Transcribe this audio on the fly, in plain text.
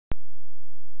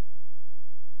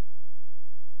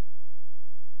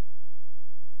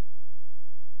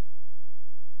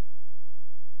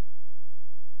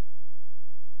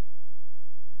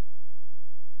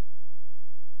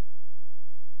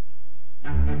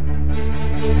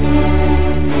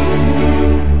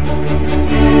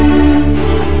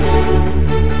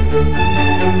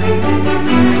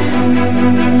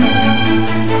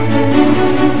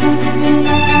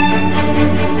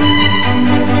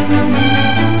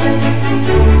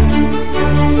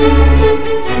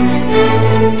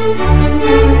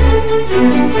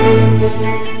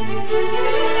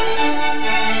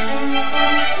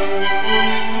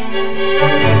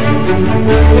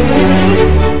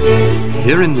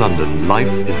Here in London,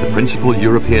 LIFFE is the principal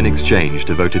European exchange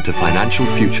devoted to financial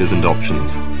futures and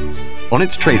options. On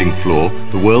its trading floor,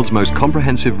 the world's most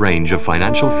comprehensive range of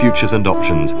financial futures and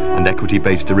options and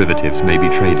equity-based derivatives may be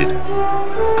traded.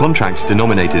 Contracts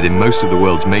denominated in most of the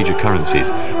world's major currencies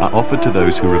are offered to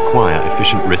those who require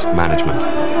efficient risk management.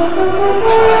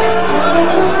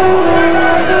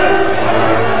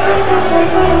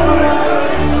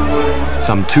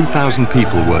 Some 2,000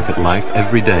 people work at LIFFE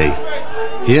every day.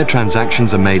 Here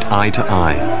transactions are made eye to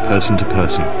eye, person to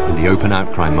person, in the open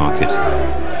outcry market,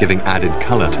 giving added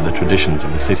colour to the traditions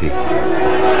of the city.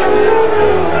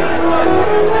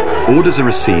 Orders are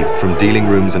received from dealing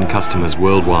rooms and customers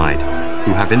worldwide,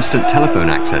 who have instant telephone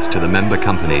access to the member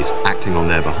companies acting on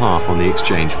their behalf on the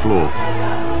exchange floor.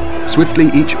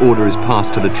 Swiftly, each order is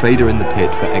passed to the trader in the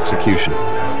pit for execution.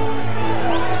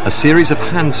 A series of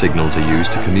hand signals are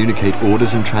used to communicate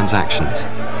orders and transactions.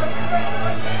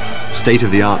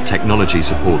 State-of-the-art technology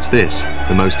supports this,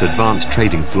 the most advanced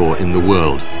trading floor in the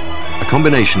world, a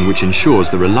combination which ensures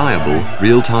the reliable,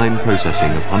 real-time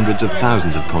processing of hundreds of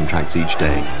thousands of contracts each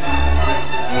day.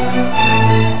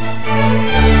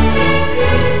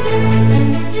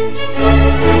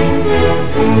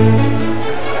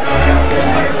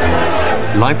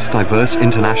 LIFFE's diverse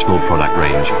international product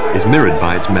range is mirrored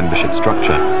by its membership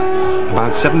structure.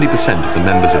 About 70% of the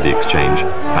members of the exchange,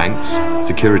 banks,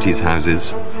 securities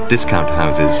houses, discount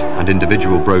houses and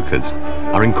individual brokers,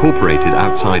 are incorporated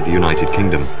outside the United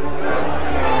Kingdom.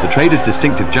 The traders'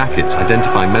 distinctive jackets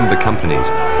identify member companies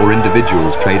or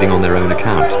individuals trading on their own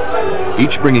account,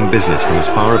 each bringing business from as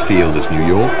far afield as New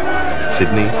York,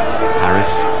 Sydney,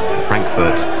 Paris,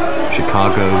 Frankfurt,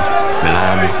 Chicago,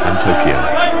 Milan and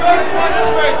Tokyo.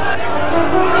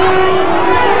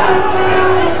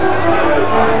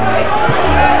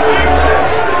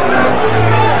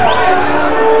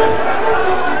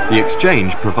 The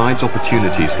exchange provides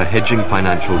opportunities for hedging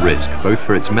financial risk both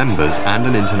for its members and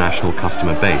an international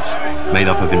customer base, made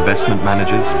up of investment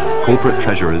managers, corporate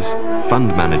treasurers, fund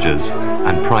managers,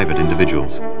 and private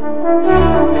individuals.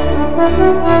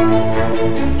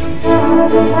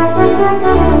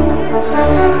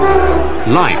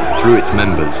 LIFFE, through its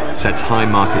members, sets high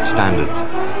market standards.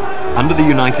 Under the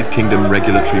United Kingdom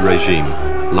regulatory regime,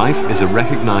 LIFFE is a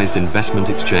recognized investment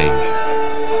exchange.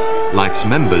 LIFFE's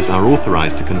members are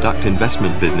authorized to conduct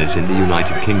investment business in the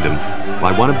United Kingdom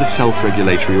by one of the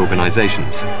self-regulatory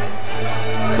organizations.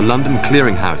 The London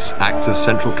Clearing House acts as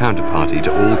central counterparty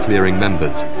to all clearing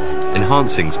members,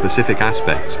 enhancing specific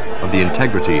aspects of the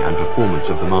integrity and performance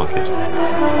of the market.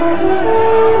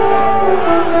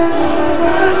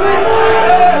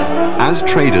 As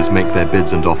traders make their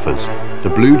bids and offers,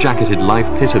 the blue-jacketed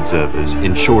LIFFE pit observers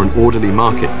ensure an orderly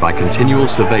market by continual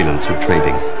surveillance of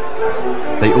trading.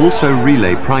 They also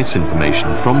relay price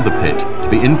information from the pit to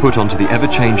be input onto the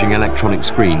ever-changing electronic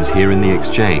screens here in the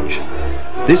exchange.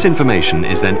 This information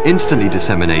is then instantly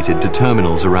disseminated to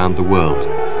terminals around the world.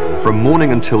 From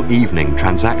morning until evening,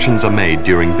 transactions are made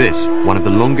during this, one of the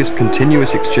longest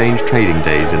continuous exchange trading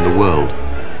days in the world,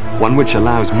 one which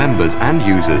allows members and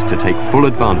users to take full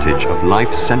advantage of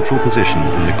LIFFE's central position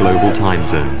in the global time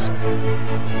zones.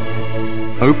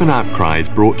 Open outcry is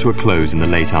brought to a close in the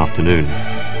late afternoon.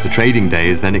 The trading day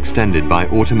is then extended by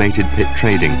automated pit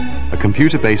trading, a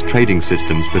computer-based trading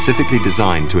system specifically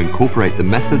designed to incorporate the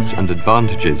methods and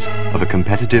advantages of a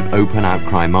competitive open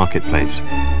outcry marketplace.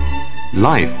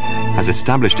 LIFFE has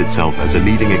established itself as a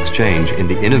leading exchange in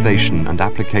the innovation and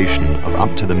application of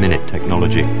up-to-the-minute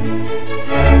technology.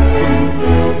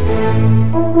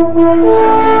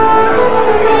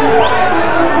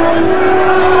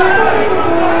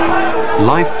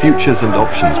 LIFFE futures and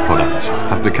options products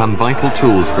have become vital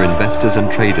tools for investors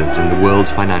and traders in the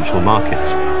world's financial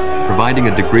markets, providing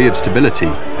a degree of stability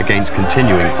against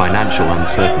continuing financial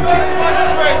uncertainty.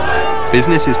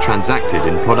 Business is transacted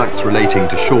in products relating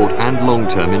to short and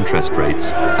long-term interest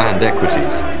rates and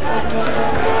equities.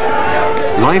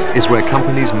 LIFFE is where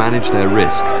companies manage their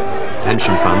risk,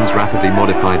 pension funds rapidly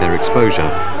modify their exposure,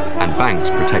 and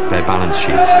banks protect their balance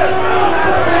sheets.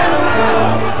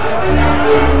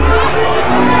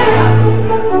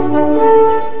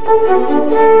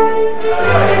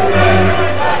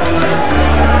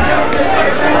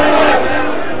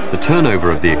 The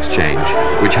turnover of the exchange,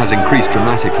 which has increased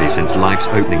dramatically since LIFFE's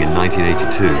opening in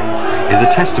 1982, is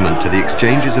a testament to the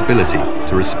exchange's ability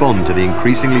to respond to the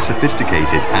increasingly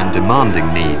sophisticated and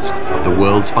demanding needs of the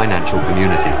world's financial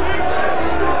community.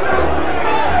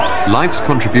 LIFFE's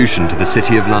contribution to the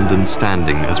City of London's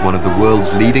standing as one of the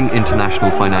world's leading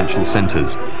international financial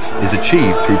centres is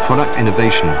achieved through product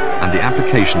innovation and the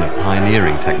application of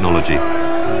pioneering technology.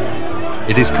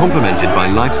 It is complemented by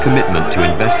LIFFE's commitment to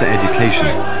investor education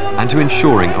and to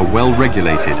ensuring a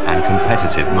well-regulated and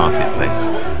competitive marketplace.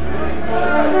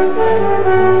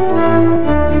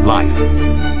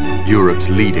 LIFFE, Europe's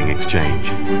leading exchange.